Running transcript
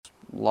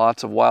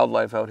lots of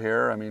wildlife out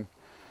here. I mean,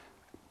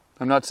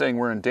 I'm not saying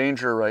we're in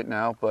danger right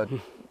now, but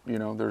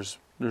there's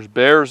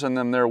bears in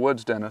them there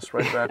woods, Dennis,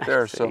 right back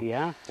there. So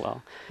yeah,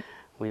 well,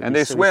 and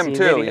they swim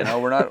too.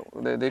 We're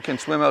not. They can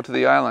swim out to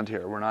the island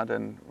here. We're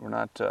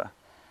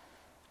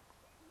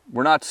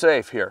not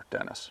safe here,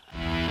 Dennis.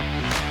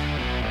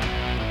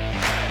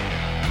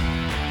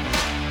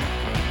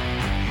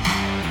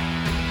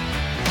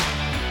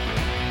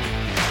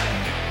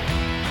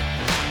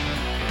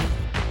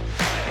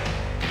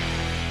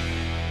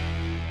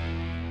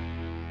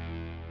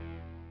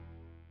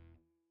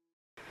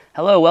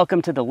 Hello,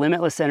 welcome to the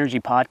Limitless Energy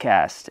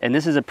Podcast. And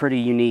this is a pretty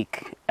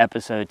unique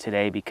episode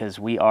today because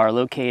we are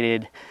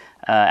located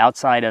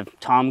outside of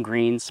Tom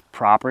Green's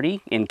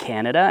property in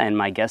Canada. And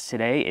my guest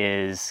today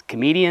is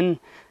comedian,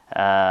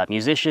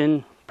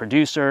 musician,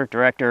 producer,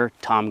 director,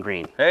 Tom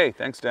Green. Hey,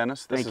 thanks,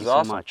 Dennis. This is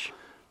awesome. Thank you so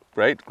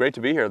much. Great to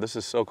be here. This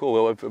is so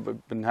cool.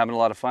 We've been having a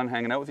lot of fun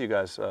hanging out with you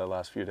guys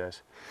last few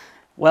days.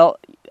 Well,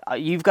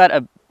 you've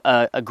got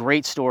a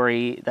great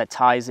story that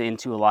ties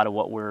into a lot of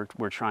what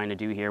we're trying to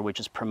do here,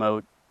 which is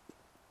promote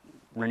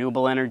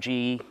renewable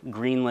energy,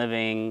 green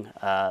living,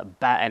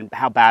 and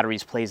how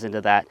batteries plays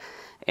into that.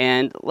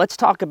 And let's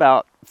talk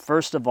about,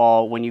 first of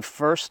all, when you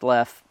first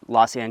left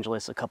Los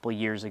Angeles a couple of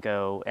years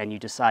ago and you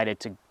decided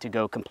to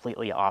go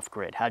completely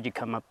off-grid. How did you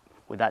come up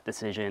with that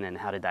decision and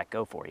how did that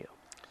go for you?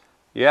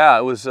 Yeah,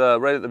 it was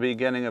right at the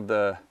beginning of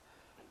the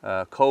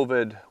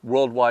COVID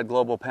worldwide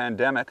global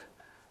pandemic.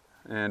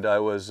 And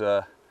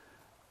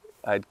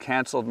I'd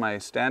canceled my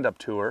stand-up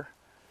tour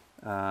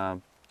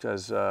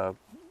because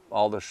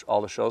all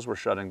the shows were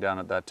shutting down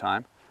at that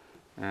time,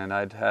 and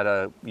I'd had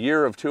a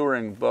year of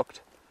touring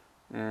booked,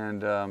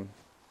 and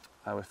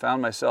I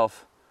found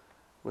myself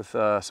with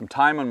some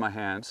time on my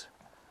hands,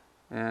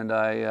 and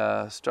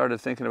I started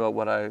thinking about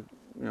what I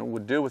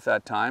would do with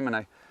that time,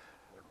 and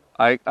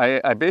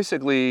I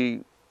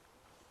basically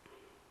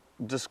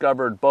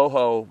discovered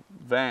boho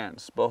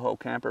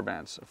camper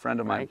vans. A friend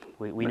of mine.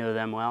 We know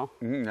them well.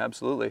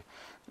 Absolutely,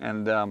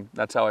 and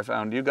that's how I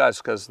found you guys,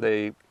 because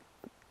they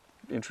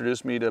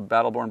introduced me to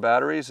Battleborn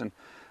batteries, and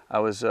I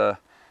was,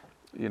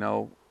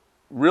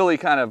 really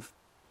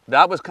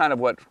that was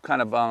what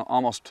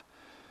almost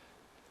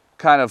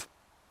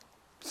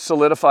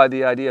solidified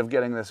the idea of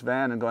getting this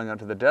van and going out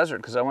to the desert,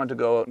 because I wanted to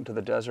go out into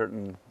the desert,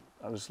 and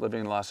I was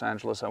living in Los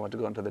Angeles. I wanted to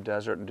go into the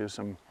desert and do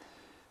some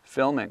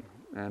filming,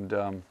 and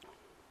when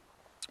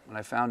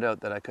I found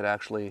out that I could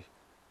actually,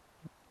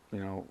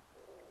 and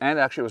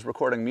actually was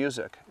recording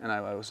music, and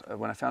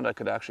when I found I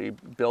could actually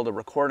build a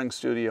recording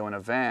studio in a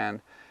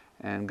van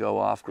and go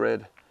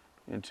off-grid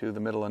into the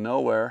middle of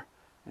nowhere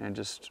and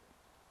just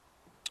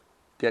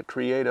get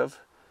creative.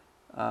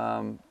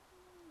 And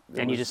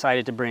you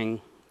decided to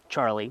bring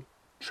Charlie.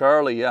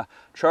 Charlie, yeah.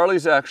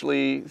 Charlie's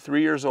actually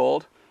 3 years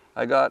old.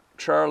 I got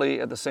Charlie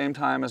at the same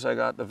time as I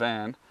got the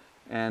van,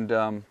 and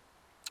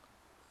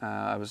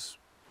I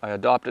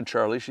adopted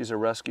Charlie. She's a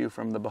rescue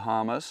from the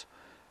Bahamas,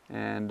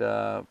 and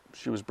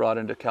she was brought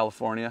into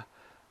California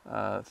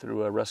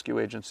through a rescue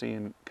agency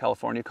in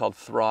California called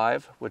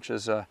Thrive, which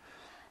is a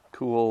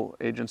cool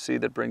agency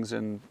that brings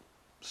in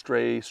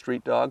stray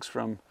street dogs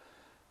from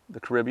the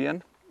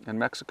Caribbean and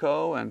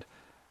Mexico, and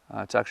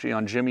it's actually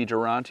on Jimmy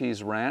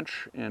Durante's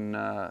ranch in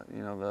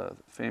the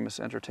famous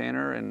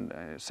entertainer in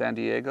San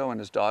Diego,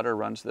 and his daughter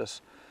runs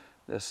this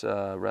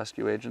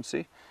rescue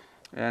agency,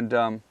 and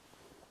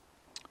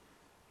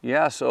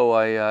so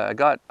I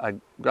got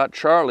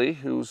Charlie,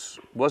 who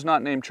was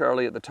not named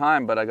Charlie at the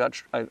time, but I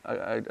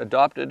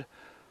adopted.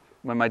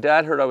 When my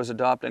dad heard I was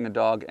adopting a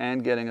dog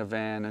and getting a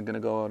van and going to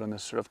go out on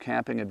this sort of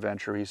camping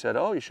adventure, he said,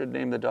 "Oh, you should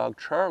name the dog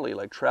Charlie,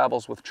 like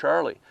Travels with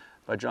Charlie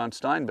by John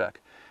Steinbeck."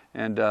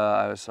 And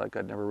I was like,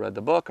 I'd never read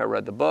the book. I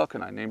read the book,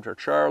 and I named her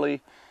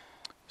Charlie,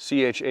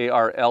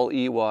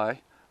 Charley,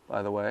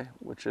 by the way,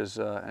 which is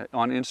on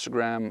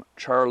Instagram,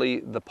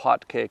 Charlie the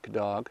Potcake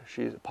Dog.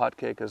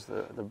 Potcake is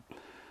the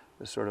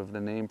sort of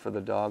the name for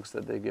the dogs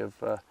that they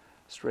give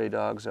stray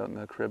dogs out in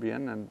the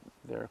Caribbean, and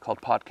they're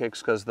called potcakes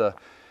because the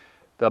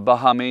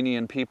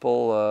Bahamian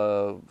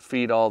people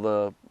feed all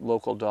the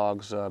local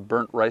dogs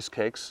burnt rice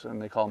cakes,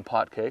 and they call them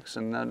potcakes,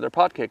 and they're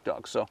potcake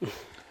dogs.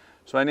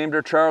 So I named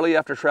her Charlie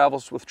after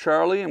Travels with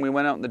Charlie, and we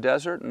went out in the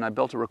desert, and I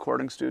built a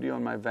recording studio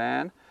in my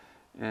van,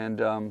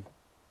 and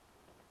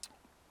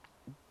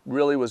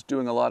really was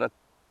doing a lot of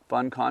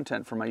fun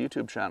content for my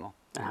YouTube channel.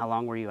 And how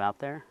long were you out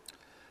there?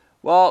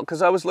 Well,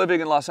 because I was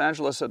living in Los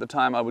Angeles at the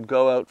time, I would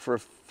go out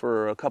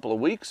for a couple of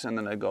weeks, and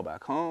then I'd go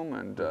back home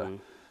and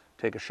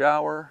take a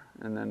shower,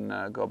 and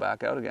then go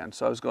back out again.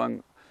 So I was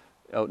going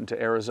out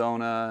into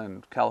Arizona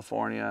and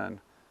California and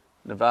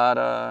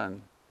Nevada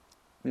and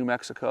New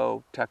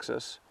Mexico,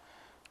 Texas,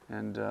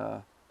 and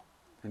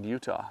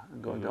Utah,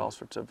 and going to all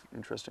sorts of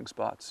interesting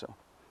spots. So,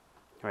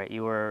 right,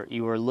 you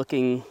were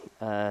looking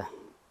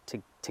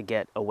to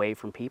get away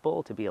from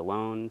people, to be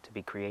alone, to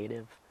be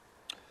creative.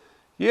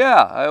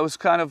 Yeah, I was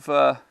kind of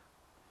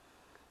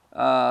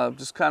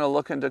just kind of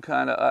looking to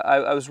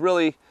I was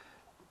really,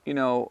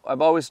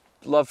 I've always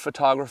loved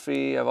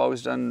photography. I've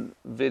always done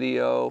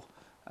video.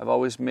 I've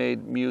always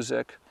made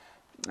music,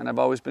 and I've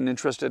always been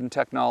interested in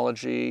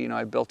technology. You know,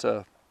 I built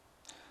a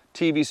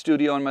TV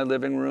studio in my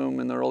living room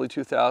in the early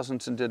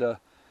 2000s and did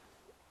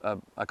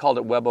I called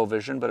it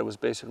Webovision, but it was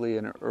basically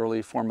an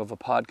early form of a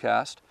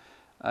podcast.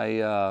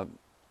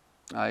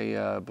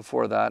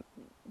 Before that,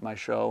 my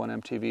show on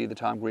MTV, The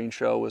Tom Green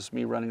Show, was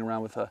me running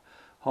around with a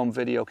home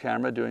video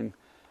camera doing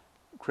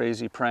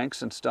crazy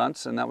pranks and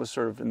stunts, and that was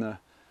sort of in the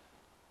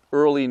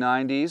early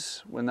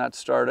 90s when that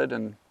started,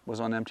 and was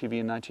on MTV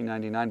in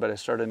 1999, but I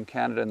started in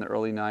Canada in the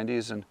early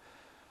 90s, and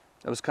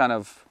it was kind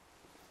of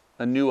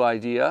a new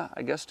idea,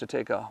 I guess, to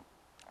take a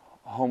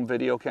home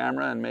video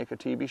camera and make a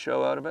TV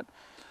show out of it.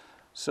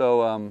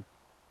 So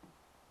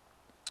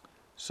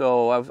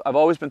I've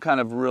always been kind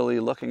of really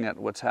looking at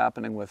what's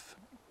happening with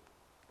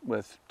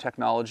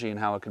technology and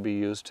how it can be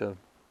used to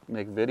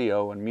make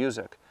video and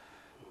music.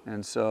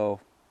 And so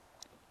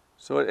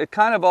it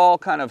kind of all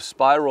kind of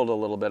spiraled a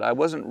little bit. I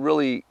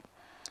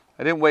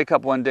didn't wake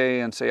up one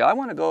day and say, I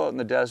want to go out in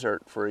the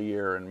desert for a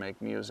year and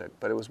make music.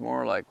 But it was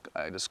more like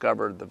I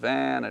discovered the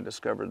van, I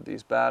discovered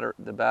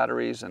the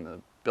batteries,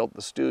 and built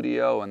the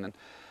studio. And then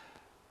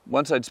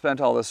once I'd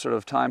spent all this sort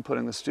of time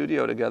putting the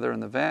studio together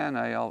in the van,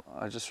 I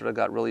just sort of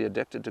got really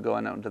addicted to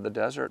going out into the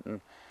desert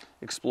and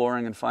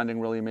exploring and finding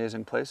really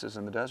amazing places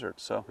in the desert.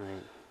 So,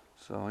 Right.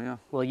 So yeah.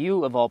 Well,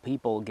 you, of all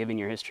people, given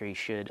your history,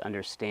 should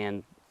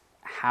understand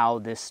how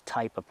this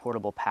type of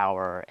portable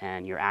power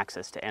and your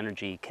access to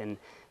energy can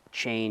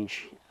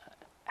change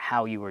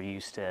how you were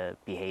used to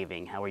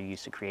behaving, how were you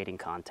used to creating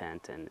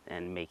content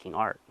and making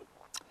art.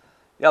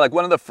 Yeah, like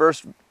one of the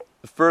first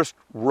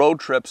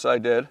road trips I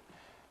did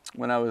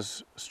when I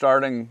was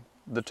starting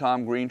the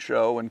Tom Green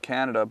Show in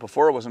Canada,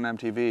 before it was on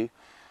MTV,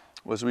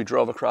 was we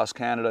drove across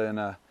Canada in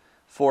a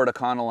Ford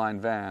Econoline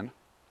van.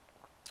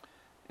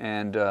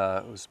 And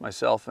it was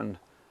myself and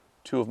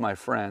two of my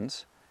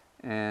friends.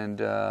 And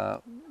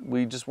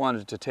we just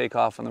wanted to take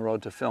off on the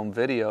road to film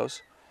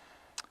videos.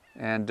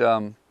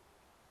 And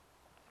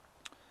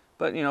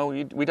but you know,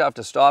 we'd have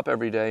to stop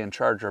every day and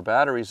charge our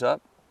batteries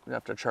up. We'd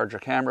have to charge our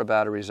camera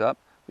batteries up.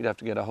 We'd have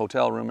to get a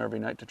hotel room every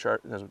night to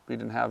charge, because we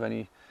didn't have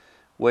any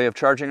way of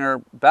charging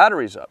our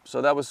batteries up.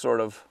 So that was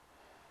sort of,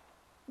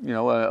 you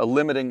know, a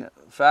limiting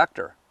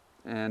factor.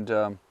 And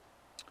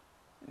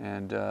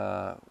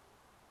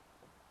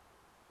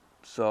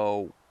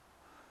so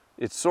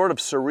it's sort of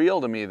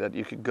surreal to me that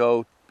you could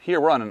go here.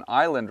 We're on an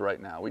island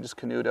right now. We just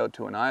canoed out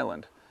to an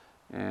island,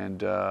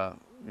 and you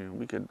know,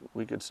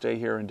 we could stay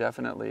here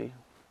indefinitely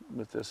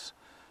with this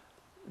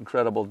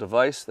incredible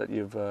device that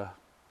you've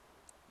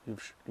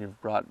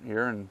brought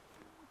here,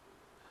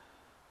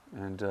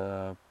 and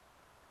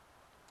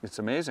it's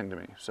amazing to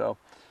me. So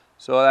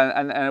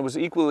and it was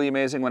equally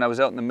amazing when I was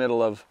out in the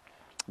middle of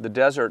the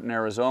desert in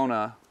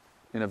Arizona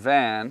in a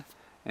van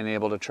and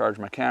able to charge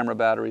my camera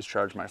batteries,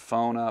 charge my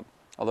phone up.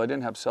 Although I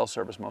didn't have cell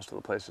service most of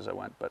the places I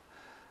went, but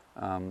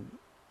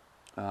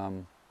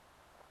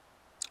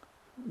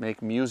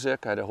make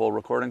music. I had a whole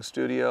recording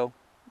studio.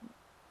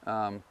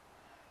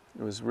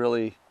 It was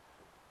really,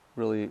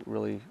 really,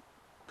 really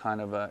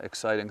kind of an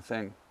exciting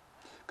thing.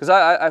 Because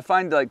I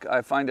find I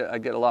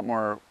get a lot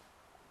more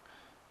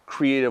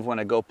creative when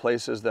I go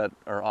places that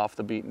are off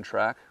the beaten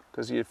track,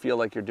 because you feel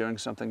like you're doing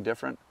something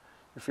different.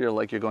 You feel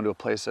like you're going to a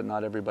place that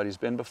not everybody's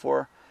been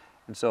before.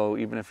 And so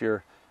even if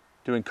you're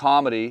doing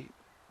comedy,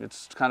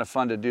 it's kind of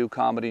fun to do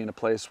comedy in a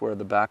place where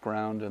the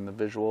background and the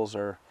visuals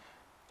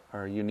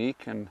are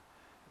unique and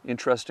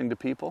interesting to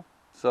people.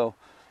 So,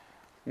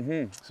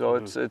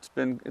 it's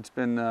been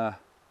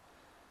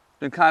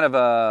kind of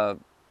a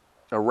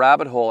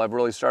rabbit hole I've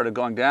really started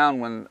going down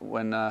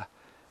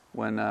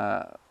when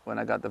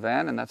I got the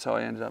van, and that's how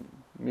I ended up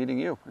meeting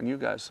you and you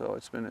guys. So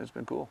it's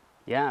been cool.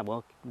 Yeah,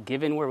 well,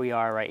 given where we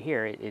are right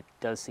here, it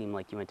does seem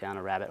like you went down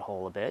a rabbit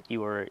hole a bit.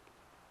 You were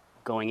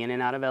going in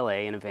and out of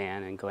LA in a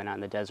van and going out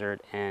in the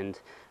desert, and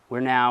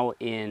we're now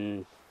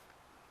in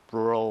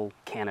rural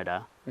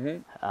Canada,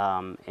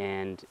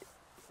 and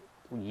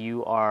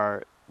you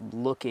are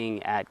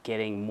looking at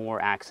getting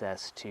more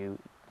access to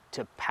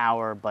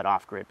power, but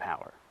off-grid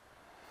power.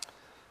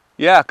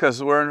 Yeah,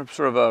 because we're in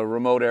sort of a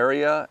remote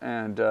area,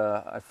 and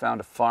I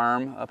found a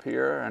farm up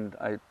here, and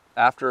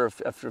after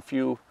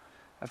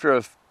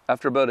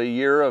about a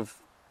year of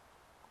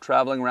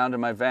traveling around in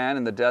my van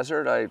in the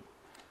desert, I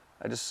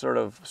just sort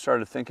of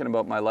started thinking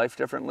about my life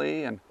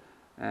differently, and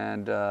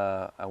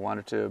I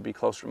wanted to be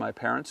closer to my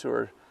parents,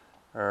 who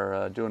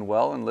are doing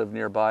well and live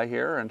nearby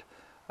here. And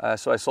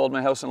so I sold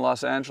my house in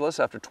Los Angeles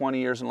after 20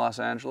 years in Los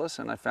Angeles,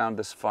 and I found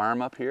this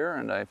farm up here,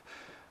 and I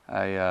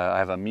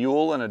have a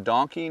mule and a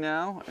donkey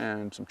now,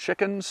 and some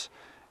chickens,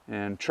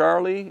 and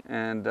Charlie,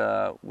 and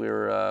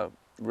we're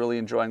really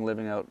enjoying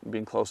living out,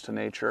 being close to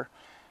nature,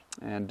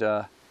 and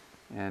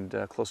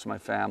close to my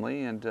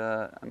family, and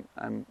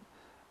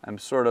I'm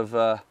sort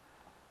of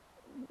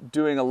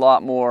doing a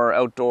lot more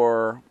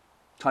outdoor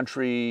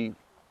country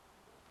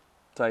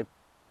type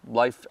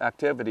life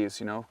activities,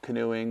 you know,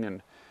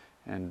 canoeing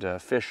and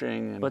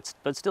fishing, and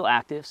But still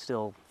active,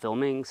 still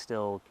filming,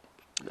 still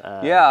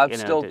Yeah, I'm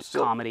to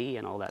still comedy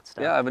and all that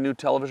stuff. Yeah, I have a new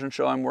television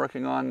show I'm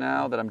working on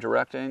now that I'm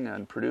directing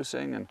and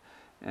producing,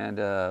 and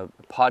a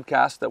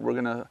podcast that we're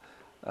going to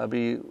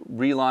be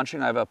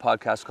relaunching. I have a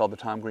podcast called the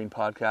Tom Green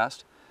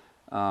Podcast.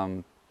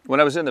 When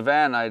I was in the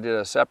van, I did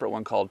a separate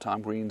one called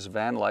Tom Green's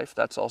Van Life.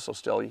 That's also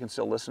still, you can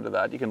still listen to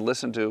that. You can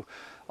listen to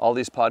all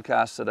these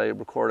podcasts that I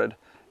recorded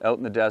out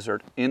in the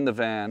desert, in the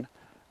van.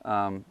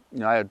 I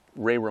had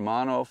Ray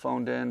Romano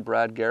phoned in,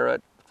 Brad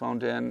Garrett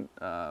phoned in,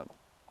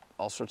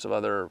 all sorts of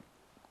other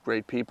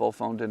great people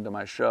phoned into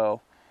my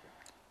show.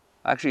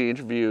 I actually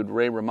interviewed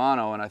Ray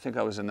Romano, and I think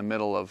I was in the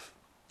middle of,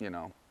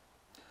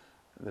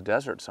 the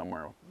desert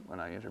somewhere when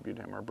I interviewed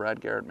him, or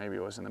Brad Garrett maybe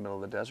was in the middle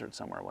of the desert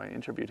somewhere when I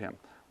interviewed him,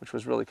 which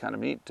was really kind of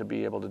neat to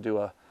be able to do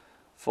a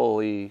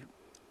fully,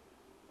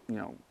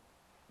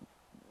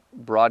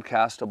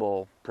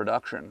 broadcastable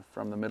production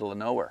from the middle of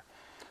nowhere.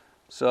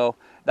 So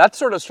that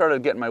sort of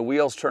started getting my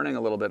wheels turning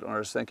a little bit when I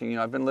was thinking,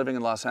 I've been living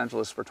in Los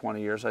Angeles for 20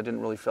 years. I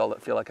didn't really feel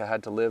like I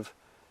had to live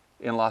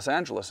in Los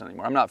Angeles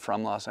anymore. I'm not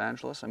from Los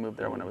Angeles. I moved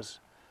there when I was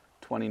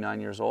 29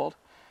 years old.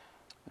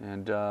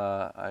 And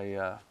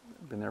I've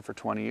been there for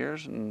 20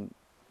 years, and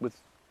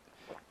with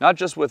not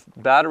just with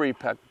battery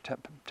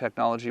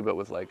technology, but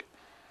with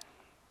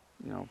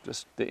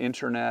just the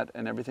internet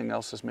and everything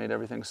else has made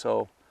everything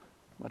so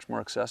much more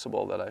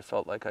accessible that I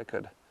felt like I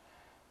could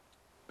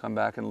come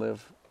back and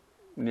live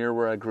near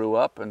where I grew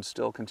up and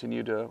still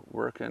continue to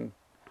work in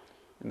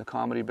the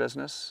comedy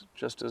business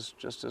just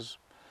as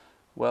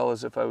well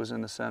as if I was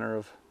in the center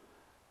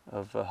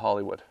of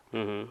Hollywood.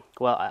 Mm-hmm.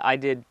 Well, I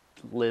did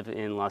live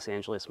in Los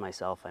Angeles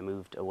myself. I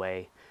moved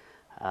away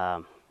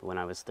when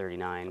I was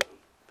 39,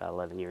 about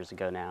 11 years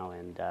ago now,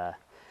 and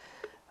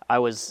I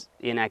was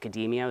in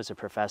academia. I was a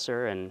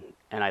professor, and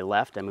I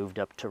left. I moved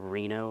up to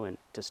Reno and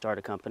to start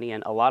a company,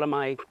 and a lot of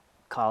my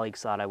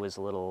colleagues thought I was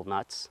a little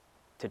nuts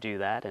to do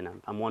that, and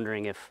I'm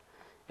wondering if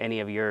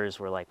any of yours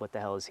were like, what the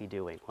hell is he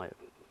doing? What,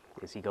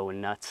 is he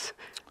going nuts?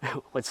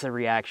 What's the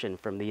reaction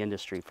from the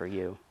industry for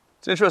you?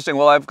 It's interesting.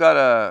 Well, I've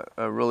got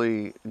a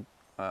really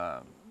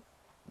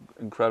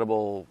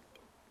incredible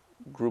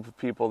group of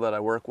people that I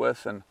work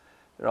with, and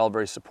they're all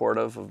very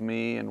supportive of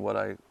me and what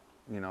I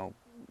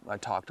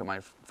talk to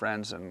my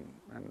friends and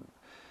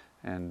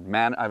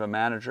I have a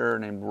manager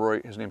named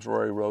Roy. His name's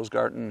Rory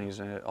Rosegarten. He's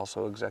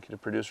also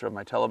executive producer of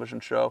my television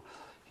show.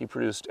 He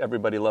produced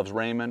Everybody Loves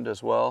Raymond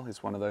as well.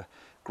 He's one of the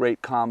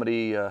great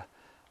comedy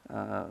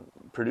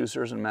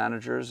producers and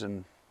managers,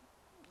 and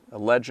a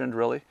legend,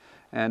 really.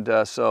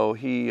 And so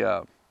he,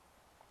 I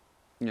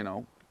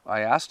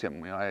asked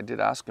him, I did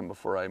ask him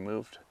before I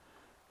moved.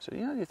 I said, do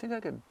you think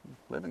I could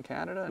live in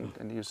Canada?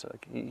 And he said,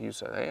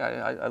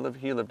 hey,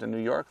 he lived in New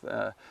York,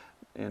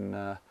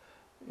 in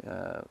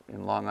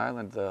Long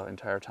Island the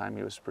entire time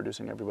he was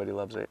producing Everybody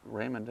Loves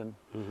Raymond,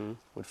 and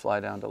would fly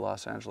down to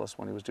Los Angeles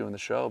when he was doing the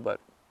show, but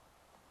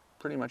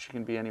pretty much you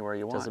can be anywhere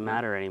you want. Doesn't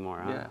matter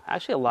anymore, huh? Yeah.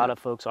 Actually, a lot of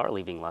folks are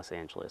leaving Los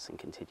Angeles and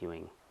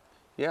continuing.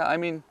 Yeah, I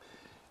mean,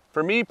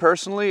 for me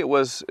personally, it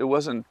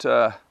wasn't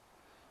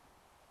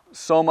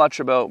so much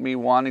about me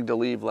wanting to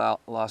leave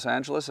Los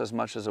Angeles as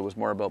much as it was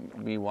more about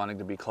me wanting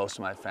to be close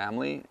to my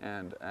family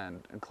and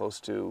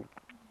close to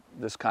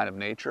this kind of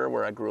nature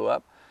where I grew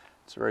up.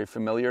 It's very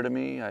familiar to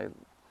me. I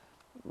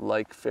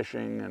like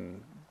fishing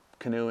and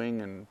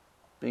canoeing and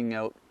being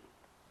out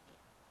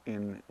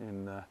in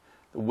the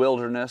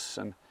wilderness,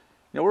 and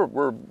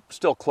we're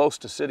still close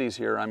to cities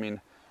here. I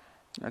mean,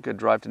 I could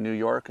drive to New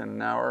York in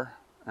an hour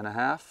and a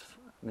half,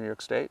 New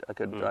York State. I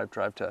could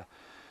drive to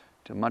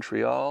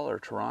Montreal or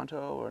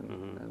Toronto,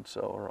 and so,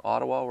 or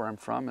Ottawa, where I'm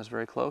from, is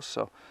very close.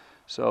 So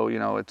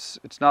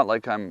it's not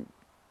like I'm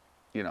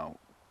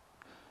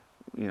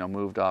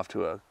moved off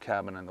to a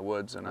cabin in the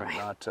woods and I'm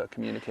not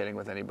communicating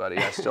with anybody.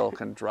 I still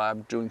can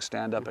drive, doing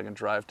stand-up. I can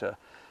drive to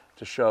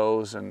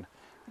shows, and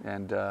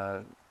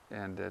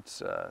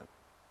it's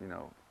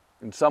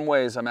in some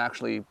ways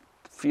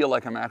feel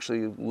like I'm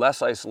actually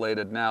less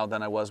isolated now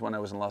than I was when I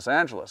was in Los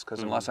Angeles,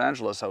 because in Los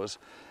Angeles I was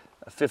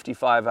a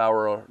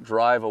 55-hour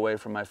drive away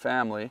from my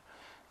family,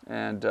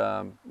 and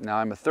now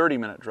I'm a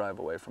 30-minute drive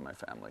away from my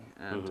family,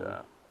 and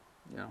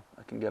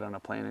I can get on a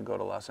plane and go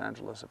to Los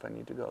Angeles if I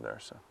need to go there.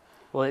 So.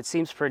 Well, it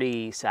seems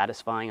pretty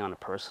satisfying on a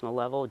personal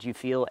level. Do you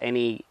feel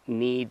any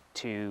need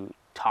to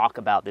talk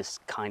about this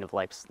kind of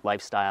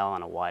lifestyle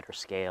on a wider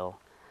scale,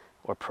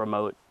 or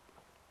promote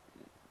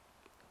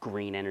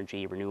green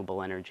energy,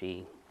 renewable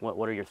energy?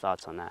 What are your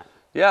thoughts on that?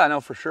 Yeah, no,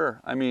 for sure.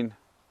 I mean,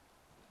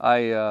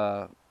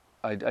 I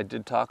do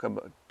talk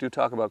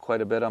about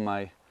quite a bit on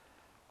my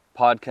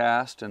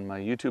podcast and my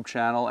YouTube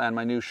channel, and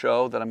my new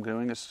show that I'm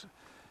doing is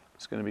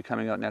going to be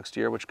coming out next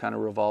year, which kind of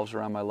revolves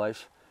around my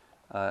life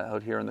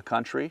out here in the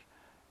country.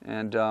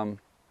 And yeah,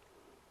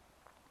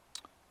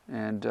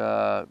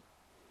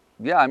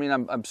 I mean,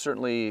 I'm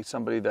certainly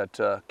somebody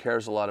that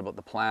cares a lot about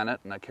the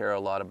planet, and I care a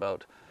lot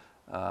about,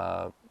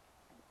 I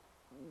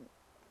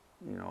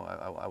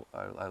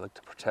like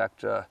to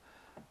protect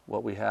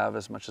what we have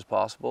as much as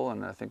possible,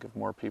 and I think if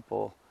more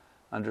people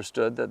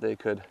understood that they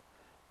could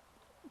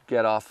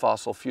get off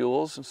fossil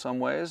fuels in some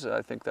ways,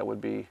 I think that would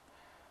be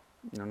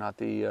not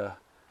the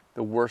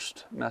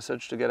worst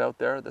message to get out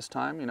there at this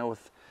time.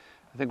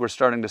 I think we're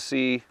starting to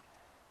see,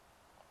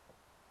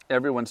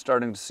 everyone's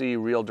starting to see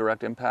real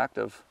direct impact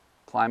of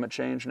climate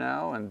change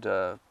now, and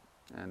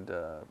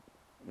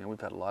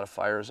we've had a lot of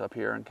fires up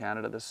here in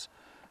Canada this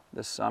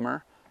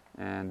summer,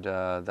 and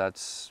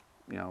that's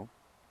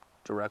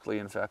directly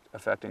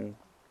affecting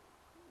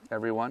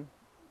everyone,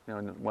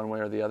 in one way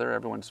or the other.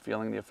 Everyone's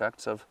feeling the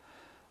effects of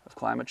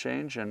climate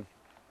change, and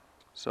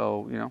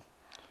so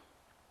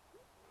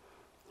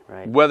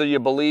right. Whether you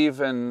believe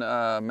in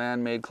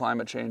man-made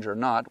climate change or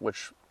not,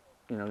 which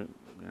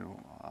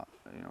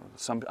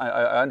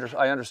I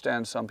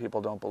understand some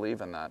people don't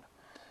believe in that.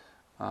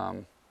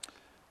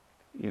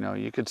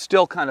 You could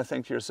still kind of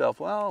think to yourself,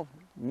 well,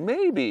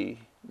 maybe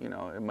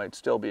it might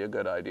still be a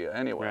good idea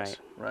anyways,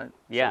 right?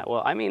 Yeah.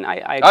 Well, I mean,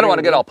 I don't want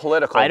to get all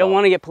political. I don't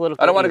want to get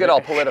political. I don't want to get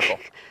all political.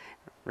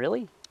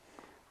 Really?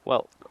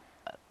 Well,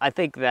 I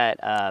think that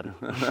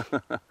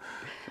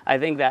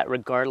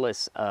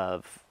regardless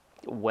of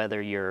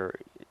whether you're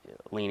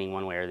leaning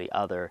one way or the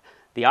other,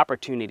 the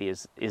opportunity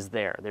is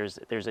there.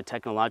 There's a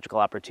technological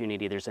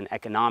opportunity. There's an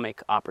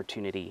economic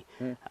opportunity,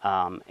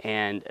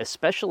 and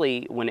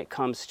especially when it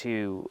comes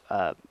to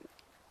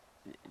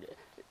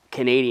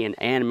Canadian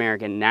and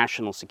American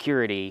national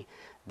security,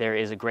 there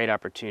is a great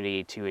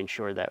opportunity to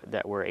ensure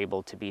that we're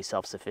able to be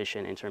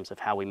self-sufficient in terms of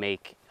how we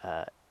make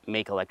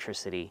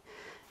electricity,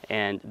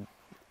 and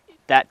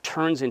that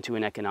turns into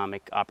an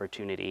economic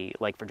opportunity.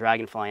 Like for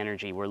Dragonfly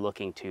Energy, we're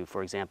looking to,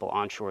 for example,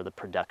 onshore the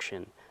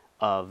production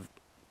of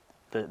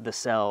the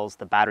cells,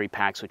 the battery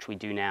packs, which we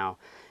do now,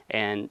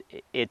 and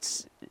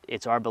it's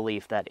our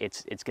belief that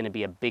it's going to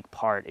be a big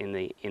part in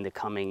the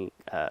coming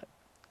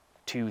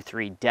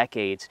 2-3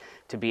 decades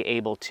to be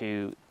able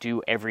to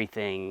do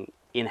everything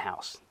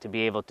in-house. To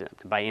be able to,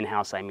 by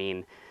in-house I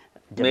mean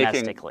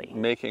domestically.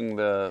 Making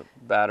the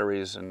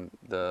batteries and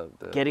the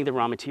getting the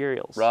raw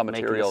materials,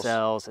 making the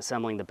cells,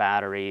 assembling the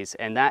batteries,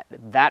 and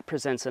that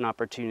presents an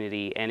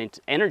opportunity. And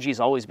energy's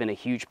always been a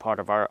huge part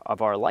of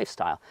our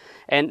lifestyle.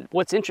 And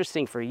what's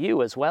interesting for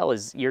you as well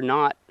is you're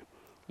not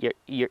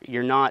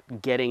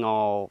getting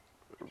all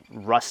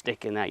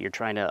rustic in that you're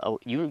trying to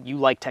you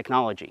like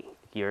technology.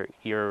 You're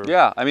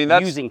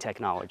that's using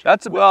technology. I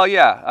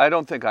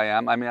don't think I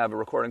am. I mean, I have a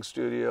recording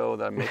studio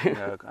that I'm making.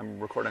 I'm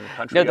recording a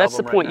country album. No, that's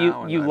the point.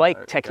 Right You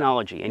like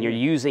technology, and you're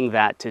using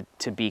that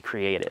to be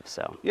creative.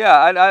 So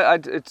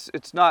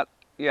it's not.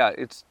 Yeah,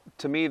 it's,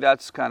 to me,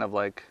 that's kind of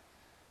like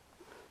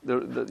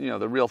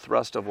the real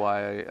thrust of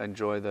why I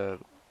enjoy the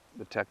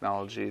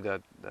technology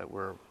that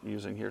we're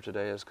using here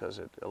today, is because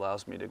it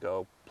allows me to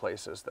go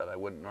places that I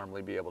wouldn't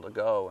normally be able to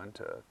go, and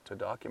to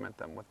document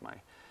them with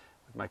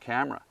my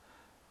camera.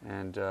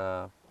 And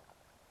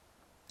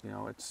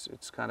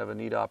it's kind of a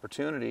neat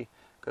opportunity,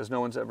 because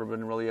no one's ever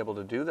been really able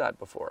to do that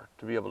before.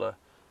 To be able to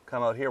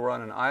come out here, we're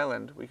on an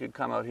island. We could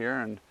come out here,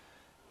 and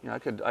I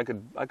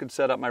could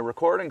set up my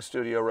recording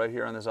studio right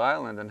here on this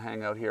island and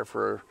hang out here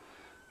for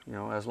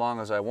as long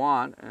as I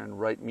want,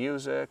 and write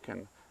music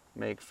and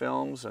make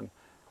films, and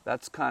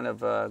that's kind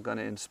of going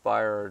to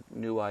inspire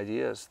new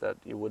ideas that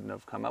you wouldn't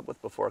have come up with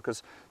before.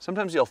 Because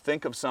sometimes you'll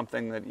think of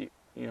something that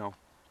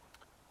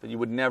that you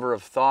would never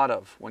have thought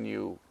of when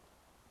you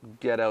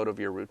get out of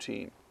your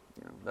routine.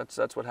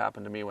 That's what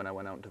happened to me when I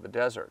went out into the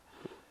desert.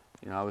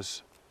 I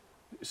was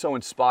so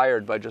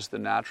inspired by just the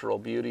natural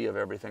beauty of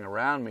everything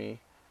around me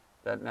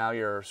that now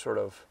you're sort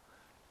of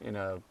in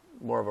a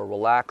more of a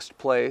relaxed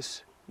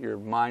place. Your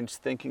mind's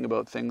thinking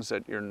about things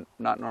that you're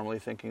not normally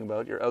thinking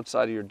about. You're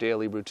outside of your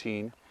daily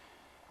routine.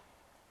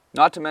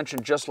 Not to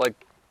mention just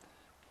like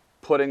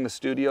putting the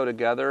studio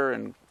together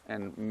and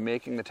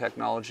making the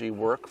technology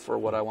work for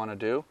what I want to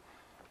do.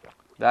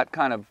 That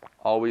kind of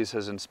always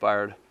has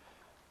inspired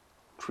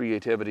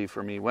creativity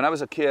for me. When I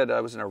was a kid,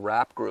 I was in a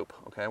rap group,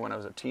 okay, when I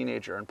was a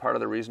teenager, and part of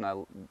the reason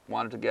I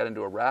wanted to get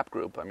into a rap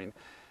group, I mean,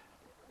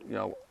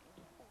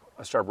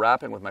 I started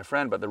rapping with my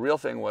friend, but the real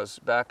thing was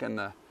back in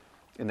the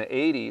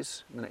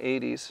 80s,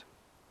 you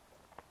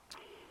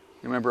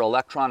remember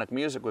electronic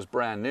music was a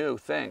brand new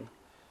thing,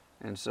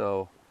 and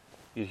so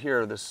you'd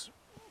hear this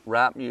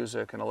rap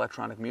music and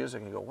electronic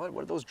music, and you go, what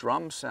do those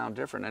drums sound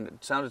different? And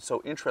it sounded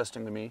so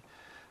interesting to me.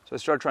 So I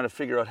started trying to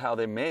figure out how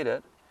they made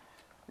it,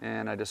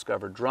 and I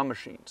discovered drum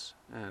machines,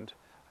 and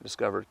I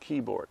discovered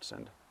keyboards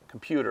and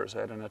computers. I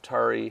had an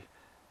Atari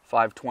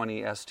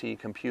 520 ST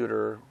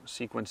computer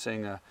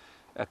sequencing a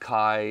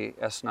Akai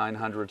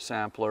S900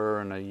 sampler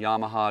and a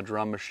Yamaha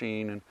drum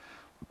machine, and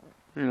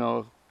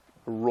a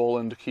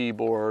Roland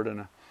keyboard,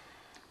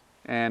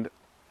 and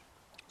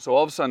so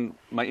all of a sudden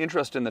my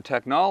interest in the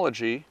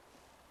technology,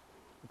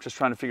 just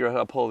trying to figure out how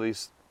to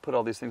put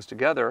all these things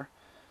together,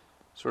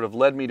 sort of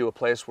led me to a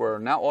place where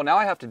now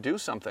I have to do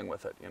something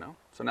with it,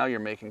 So now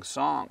you're making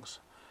songs.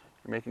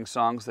 You're making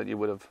songs that you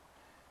would have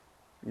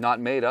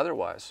not made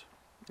otherwise,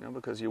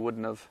 because you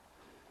wouldn't have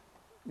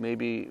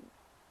maybe,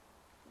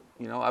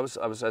 I was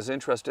as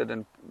interested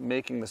in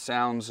making the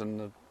sounds and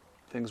the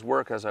things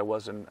work as I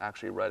was in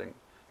actually writing.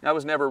 I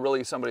was never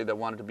really somebody that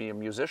wanted to be a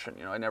musician.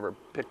 I never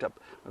picked up,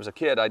 when I was a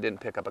kid, I didn't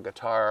pick up a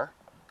guitar.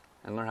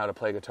 and learn how to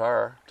play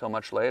guitar till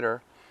much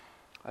later.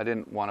 I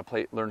didn't want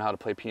to learn how to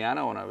play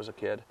piano when I was a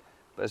kid.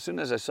 But as soon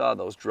as I saw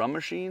those drum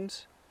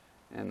machines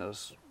and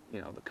those,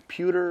 the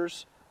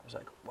computers, I was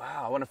like,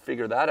 wow, I want to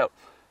figure that out.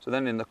 So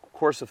then in the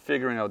course of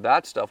figuring out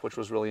that stuff, which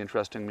was really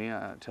interesting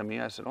to me,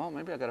 I said, oh,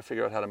 maybe I got to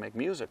figure out how to make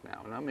music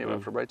now. Maybe I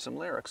have to write some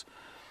lyrics.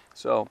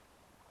 So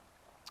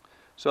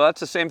that's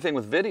the same thing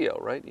with video,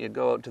 right? You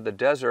go out to the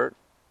desert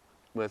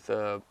with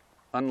an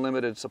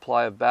unlimited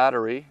supply of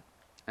battery,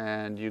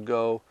 and you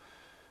go,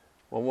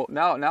 well,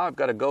 now I've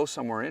got to go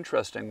somewhere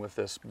interesting with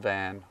this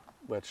van,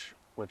 which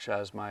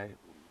has my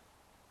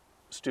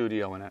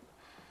studio in it.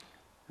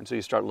 And so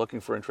you start looking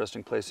for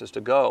interesting places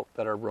to go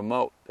that are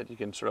remote, that you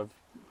can sort of,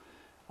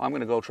 I'm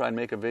going to go try and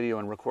make a video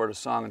and record a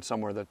song in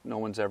somewhere that no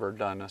one's ever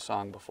done a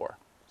song before.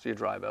 So you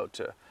drive out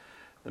to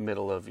the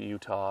middle of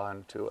Utah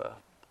and to a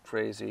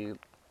crazy,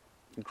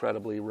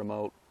 incredibly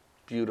remote,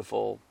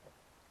 beautiful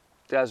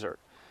desert.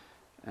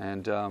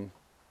 And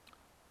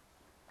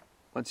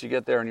once you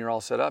get there and you're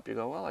all set up, you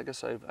go, well, I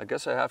guess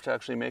I have to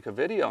actually make a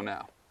video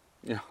now.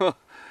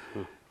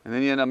 And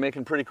then you end up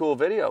making pretty cool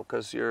video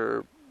because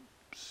you're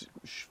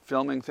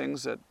filming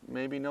things that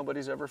maybe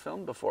nobody's ever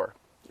filmed before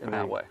in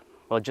that way.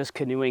 Well, just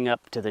canoeing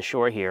up to the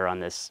shore here on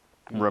this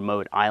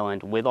remote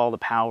island with all the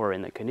power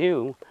in the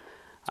canoe,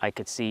 I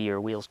could see your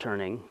wheels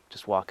turning,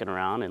 just walking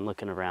around and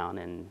looking around,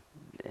 and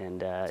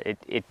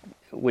it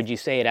would you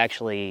say it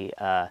actually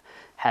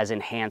has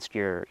enhanced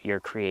your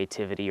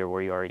creativity, or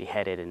were you already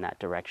headed in that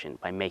direction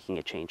by making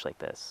a change like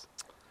this?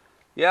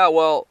 Yeah,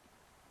 well,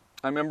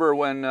 I remember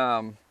when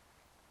I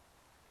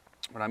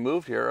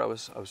moved here, I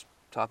was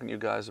talking to you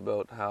guys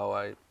about how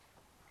I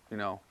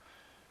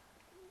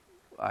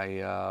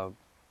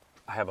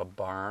have a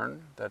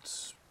barn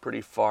that's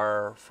pretty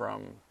far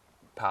from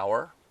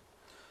power,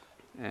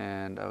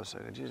 and I was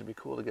like, geez, it'd be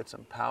cool to get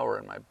some power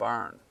in my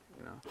barn,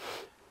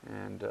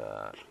 and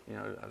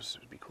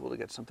it'd be cool to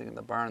get something in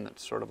the barn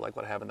that's sort of like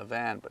what I have in the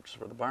van, but just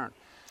for the barn.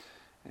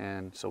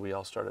 And so we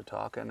all started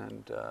talking,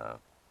 and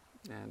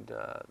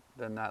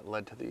then that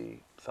led to the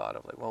thought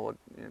of like, well,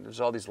 there's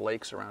all these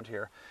lakes around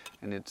here,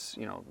 and it's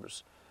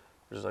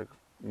there's like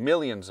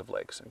millions of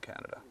lakes in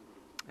Canada,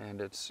 and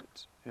it's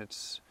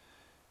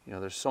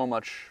there's so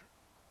much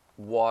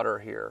water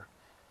here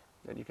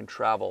that you can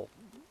travel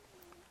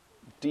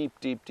deep,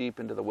 deep, deep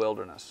into the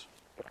wilderness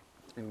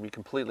and be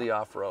completely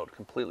off-road,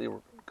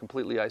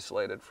 completely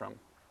isolated from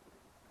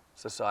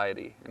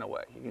society in a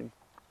way. You can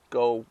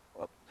go,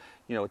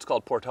 it's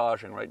called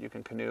portaging, right? You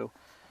can canoe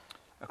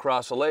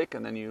across a lake,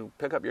 and then you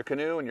pick up your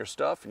canoe and your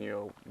stuff, and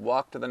you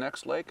walk to the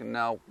next lake. And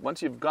now,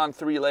 once you've gone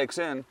 3 lakes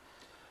in,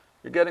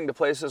 you're getting to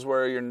places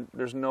where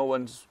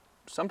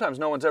sometimes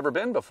no one's ever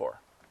been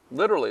before.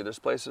 Literally, there's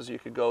places you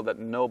could go that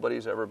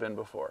nobody's ever been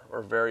before,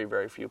 or very,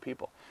 very few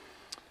people.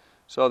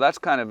 So that's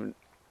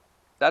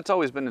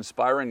always been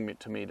inspiring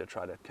to me to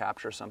try to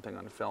capture something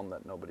on film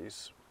that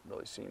nobody's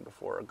really seen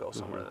before, or go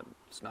somewhere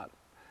that's not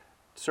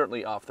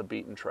certainly off the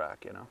beaten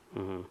track,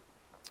 Mm-hmm.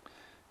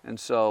 And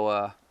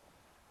so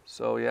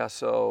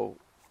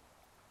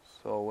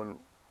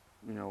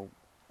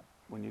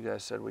when you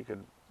guys said we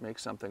could make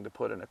something to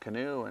put in a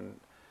canoe, and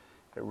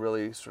it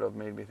really sort of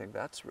made me think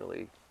that's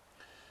really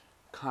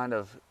kind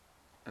of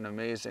an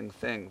amazing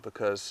thing,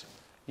 because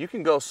you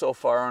can go so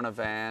far on a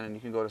van, and you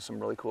can go to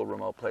some really cool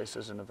remote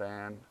places in a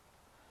van,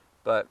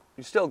 but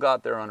you still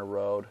got there on a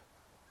road,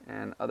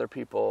 and other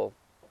people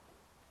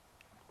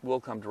will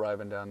come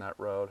driving down that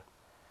road.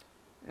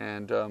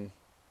 And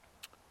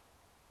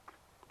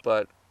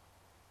but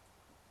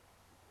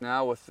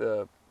now with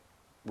the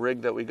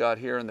rig that we got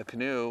here in the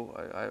canoe,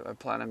 I'm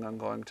planning on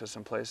going to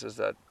some places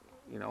that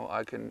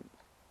I can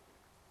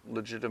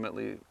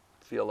legitimately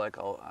feel like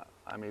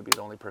I may be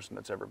the only person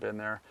that's ever been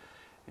there,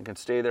 and can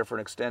stay there for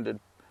an extended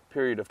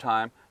period of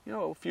time,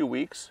 a few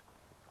weeks,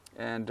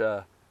 and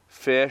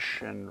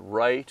fish and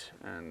write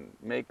and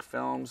make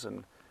films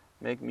and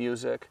make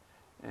music,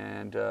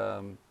 and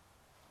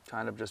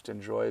kind of just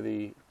enjoy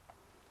the.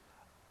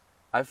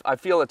 I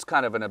feel it's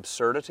kind of an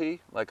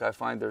absurdity. Like I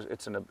find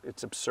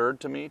it's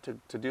absurd to me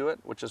to do it,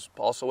 which is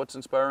also what's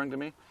inspiring to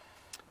me.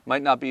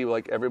 Might not be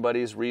like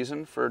everybody's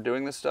reason for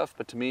doing this stuff,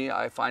 but to me,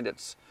 I find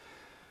it's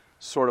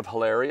sort of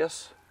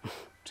hilarious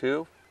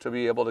too, to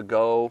be able to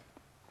go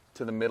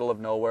to the middle of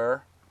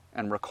nowhere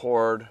and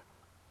record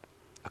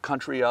a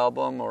country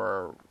album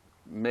or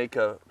make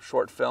a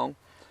short film.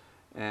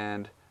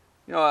 And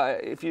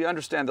if you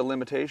understand the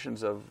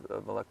limitations of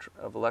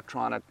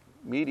electronic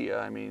media,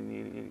 I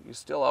mean, you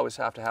still always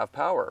have to have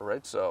power,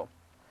 right? So,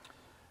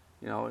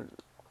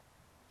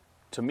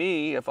 to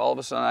me, if all of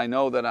a sudden I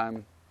know that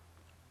I'm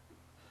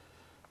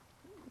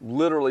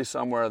literally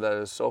somewhere that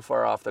is so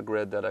far off the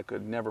grid that I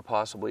could never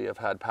possibly have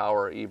had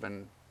power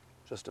even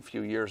just a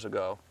few years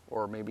ago,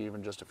 or maybe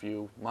even just a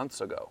few months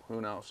ago,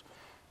 who knows?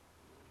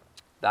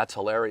 That's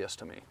hilarious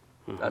to me.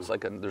 Mm-hmm. That's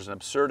like there's an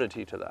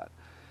absurdity to that,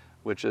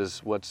 which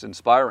is what's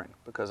inspiring,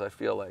 because I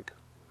feel like,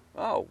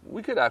 oh,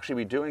 we could actually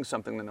be doing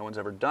something that no one's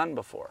ever done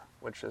before,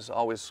 which has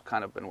always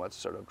kind of been what's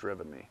sort of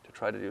driven me to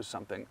try to do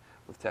something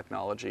with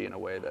technology in a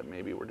way that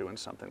maybe we're doing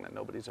something that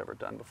nobody's ever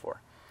done before.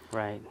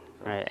 Right,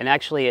 right. And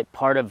actually,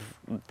 part of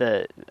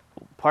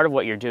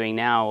what you're doing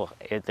now,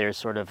 there's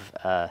sort of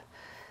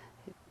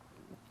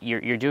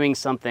you're doing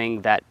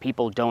something that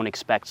people don't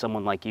expect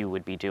someone like you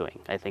would be doing.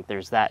 I think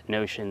there's that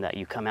notion that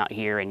you come out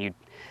here and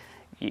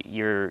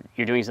you're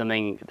doing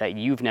something that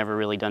you've never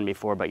really done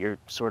before, but you're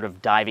sort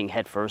of diving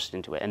headfirst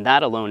into it, and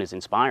that alone is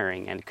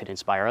inspiring, and could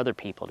inspire other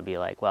people to be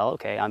like, well,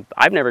 okay,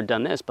 I've never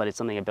done this, but it's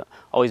something I've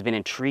always been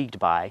intrigued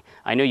by.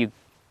 I know you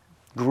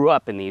grew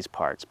up in these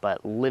parts,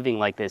 but living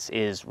like this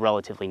is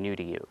relatively new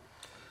to you.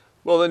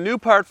 Well, the new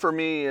part for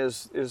me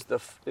is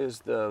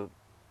the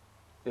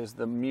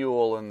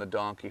mule and the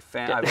donkey. I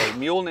have a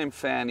mule named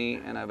Fanny,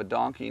 and I have a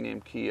donkey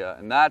named Kia,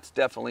 and that's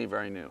definitely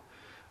very new.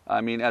 I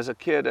mean, as a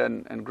kid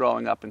and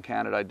growing up in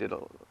Canada,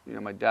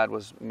 my dad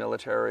was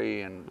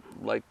military and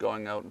liked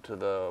going out into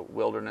the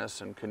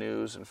wilderness and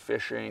canoes and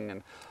fishing,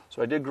 and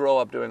so I did grow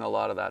up doing a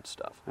lot of that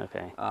stuff.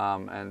 Okay.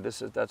 And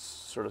that's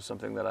sort of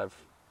something that I've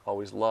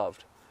always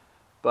loved.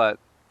 But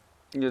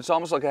it's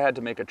almost like I had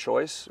to make a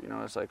choice.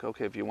 It's like,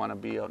 okay, if you want to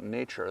be out in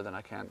nature, then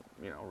I can't,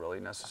 really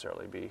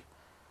necessarily be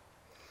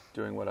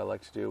doing what I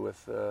like to do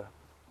with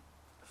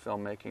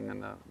filmmaking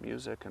and the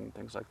music and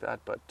things like that.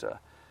 But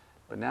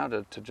now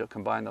to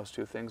combine those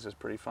two things is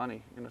pretty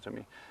funny, to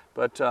me.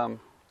 But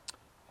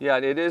yeah,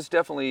 it is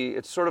definitely,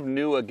 it's sort of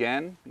new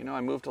again.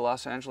 I moved to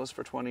Los Angeles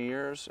for 20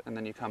 years, and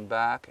then you come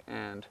back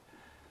and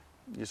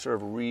you're sort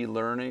of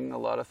relearning a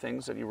lot of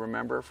things that you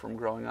remember from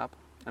growing up.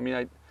 I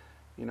mean,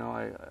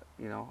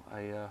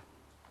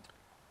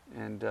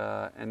 and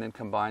then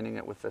combining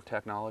it with the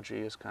technology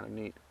is kind of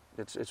neat.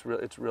 It's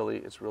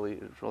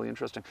really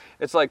interesting.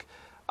 It's like,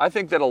 I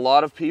think that a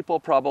lot of people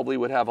probably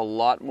would have a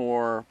lot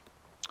more,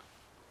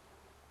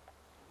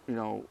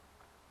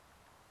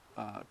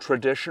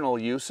 traditional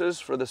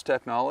uses for this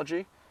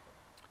technology.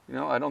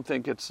 I don't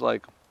think it's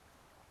like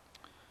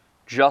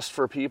just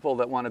for people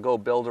that want to go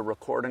build a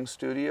recording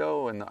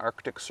studio in the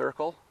Arctic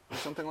Circle or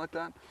something like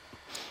that.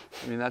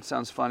 I mean, that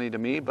sounds funny to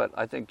me, but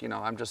I think,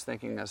 I'm just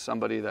thinking as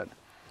somebody that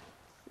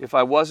if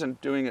I wasn't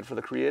doing it for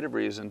the creative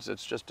reasons,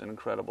 it's just an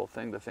incredible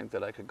thing to think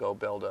that I could go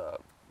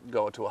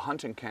to a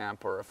hunting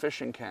camp or a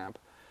fishing camp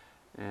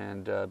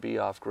and be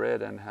off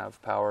grid and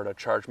have power to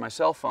charge my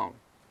cell phone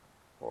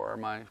or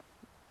my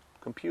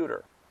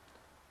computer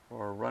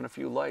or run a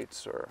few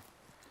lights or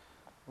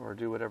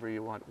do whatever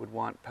you would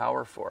want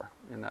power for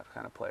in that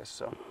kind of place.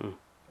 So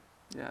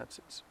yeah,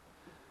 it's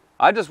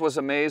I just was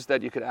amazed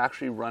that you could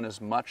actually run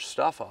as much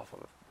stuff off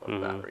of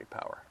battery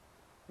power.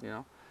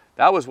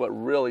 That was what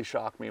really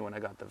shocked me when I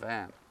got the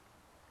van.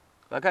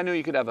 Like, I knew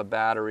you could have a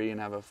battery and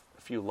have a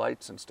few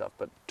lights and stuff,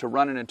 but to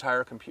run an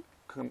entire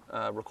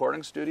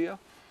recording studio,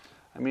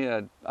 I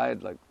mean, I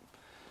had like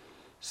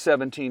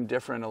 17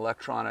 different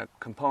electronic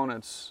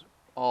components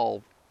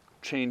all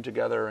chained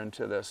together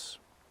into this,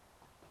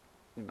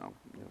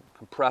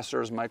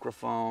 compressors,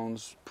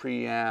 microphones,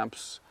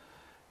 preamps,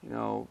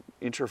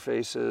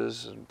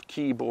 interfaces,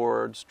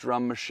 keyboards,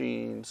 drum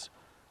machines,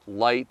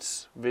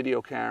 lights,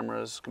 video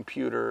cameras,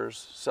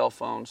 computers, cell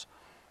phones,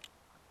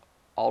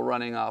 all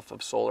running off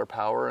of solar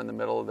power in the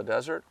middle of the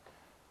desert.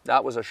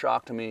 That was a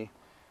shock to me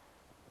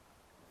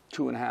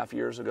 2.5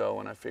 years ago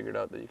when I figured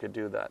out that you could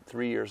do that.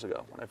 3 years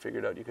ago when I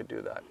figured out you could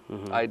do that.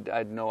 I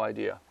had no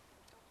idea,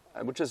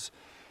 which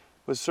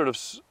was sort of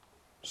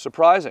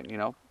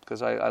surprising,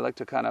 because I like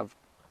to kind of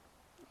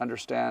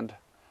understand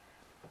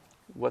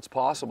what's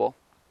possible.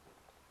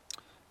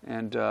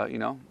 And,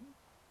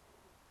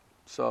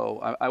 so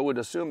I would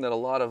assume that a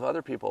lot of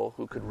other people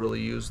who could really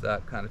use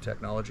that kind of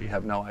technology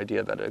have no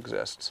idea that it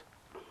exists.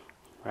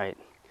 Right.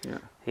 Yeah.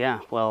 Yeah.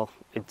 Well,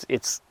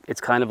 it's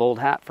kind of old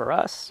hat for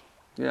us.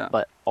 Yeah.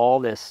 But all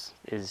this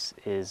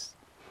is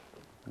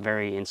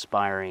very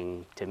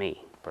inspiring to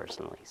me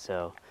personally.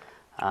 So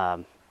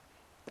I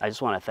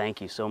just want to thank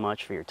you so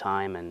much for your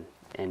time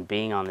and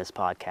being on this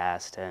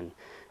podcast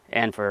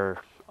and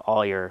for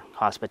all your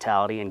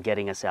hospitality and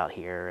getting us out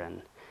here.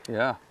 And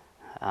yeah.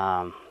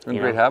 It's been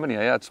great having you.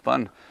 Yeah, it's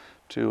fun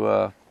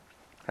to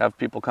have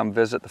people come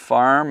visit the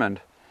farm and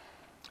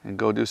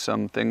go do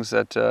some things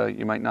that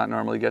you might not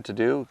normally get to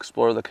do,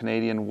 explore the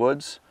Canadian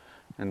woods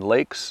and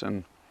lakes.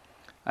 And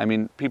I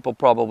mean, people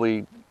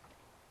probably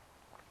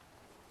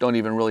don't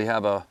even really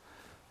have a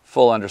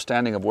full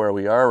understanding of where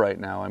we are right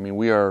now. I mean,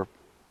 we're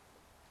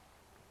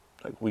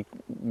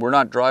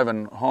not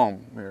driving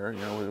home here.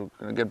 We're going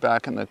to get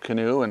back in the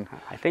canoe, and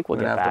I think we'll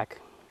get back.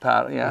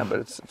 Yeah,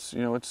 but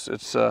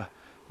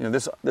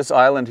this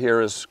island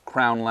here is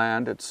Crown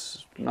land.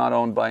 It's not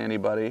owned by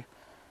anybody.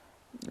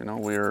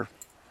 We're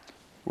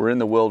in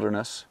the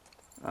wilderness.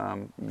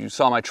 You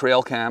saw my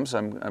trail cams.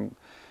 I'm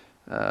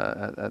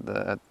at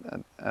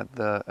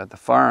the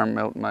farm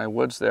out in my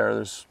woods there.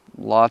 There's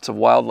lots of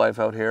wildlife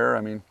out here.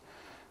 I mean,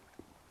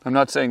 I'm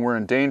not saying we're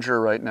in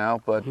danger right now,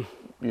 but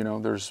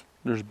there's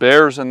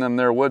bears in them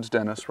there woods,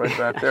 Dennis, right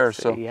back there.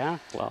 So yeah,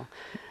 well.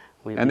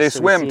 And they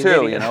swim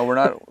too, We're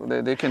not.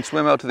 They can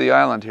swim out to the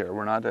island here.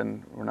 We're not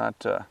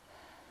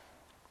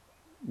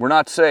We're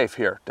not safe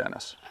here,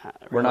 Dennis.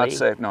 We're not Really?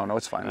 safe. No,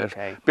 it's fine.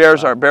 Okay.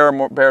 Bears are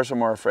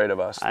more afraid of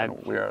us than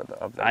we are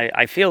of them.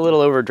 I feel a little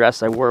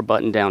overdressed. I wore a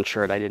button-down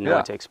shirt. I didn't know Yeah.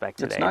 what to expect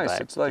today. It's nice.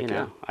 But, It's like,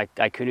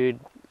 I canoed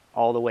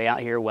all the way out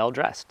here well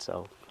dressed.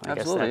 So I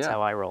Absolutely, guess that's yeah.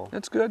 how I roll.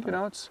 It's good,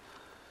 I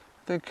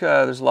think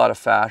there's a lot of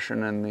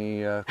fashion in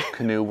the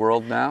canoe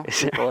world now.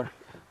 People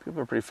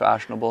are pretty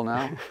fashionable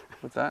now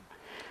with that.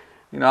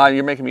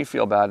 You're making me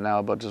feel bad now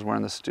about just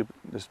wearing actually,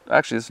 this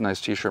is a nice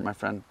T-shirt. My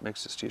friend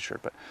makes this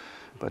T-shirt, but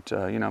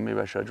maybe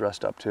I should have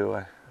dressed up too.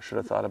 I should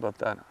have thought about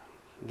that.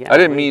 Yeah, I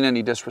didn't mean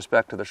any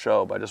disrespect to the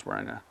show by just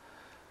wearing a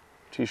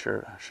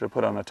T-shirt. I should have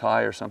put on a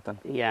tie or something.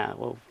 Yeah,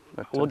 well,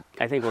 But,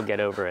 I think we'll get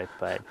over it.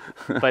 But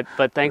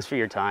thanks for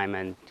your time,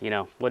 and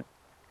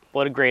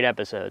what a great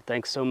episode.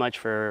 Thanks so much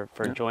for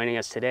joining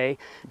us today.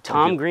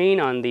 Tom Green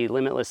on the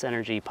Limitless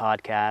Energy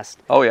podcast.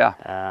 Oh yeah,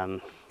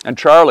 and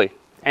Charlie.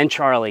 And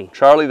Charlie.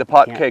 Charlie the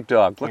pot cake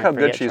dog. Look can't how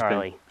good forget she's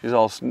Charlie. been. She's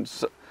all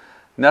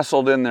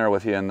nestled in there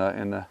with you in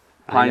the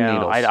pine I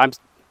know. needles.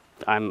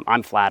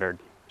 I'm flattered.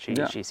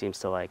 Yeah. She seems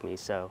to like me.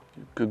 So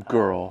Good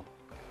girl.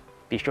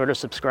 be sure to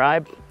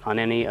subscribe on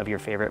any of your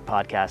favorite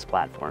podcast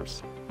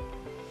platforms.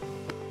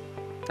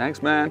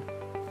 Thanks, man.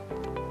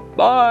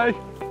 Bye.